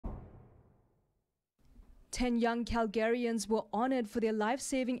10 young Calgarians were honored for their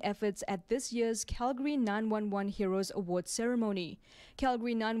life-saving efforts at this year's Calgary 911 Heroes Award ceremony.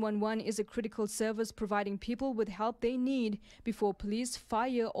 Calgary 911 is a critical service providing people with help they need before police,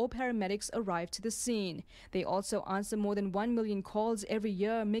 fire or paramedics arrive to the scene. They also answer more than 1 million calls every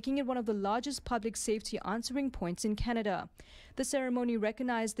year, making it one of the largest public safety answering points in Canada. The ceremony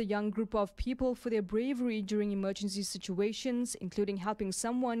recognized the young group of people for their bravery during emergency situations, including helping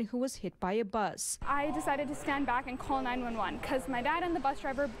someone who was hit by a bus. I decided to stand back and call 911 because my dad and the bus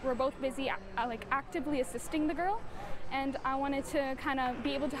driver were both busy actively assisting the girl, and I wanted to kind of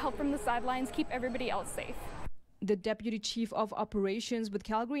be able to help from the sidelines, keep everybody else safe. The Deputy Chief of Operations with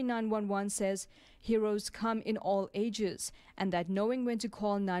Calgary 911 says heroes come in all ages and that knowing when to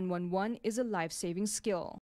call 911 is a life-saving skill.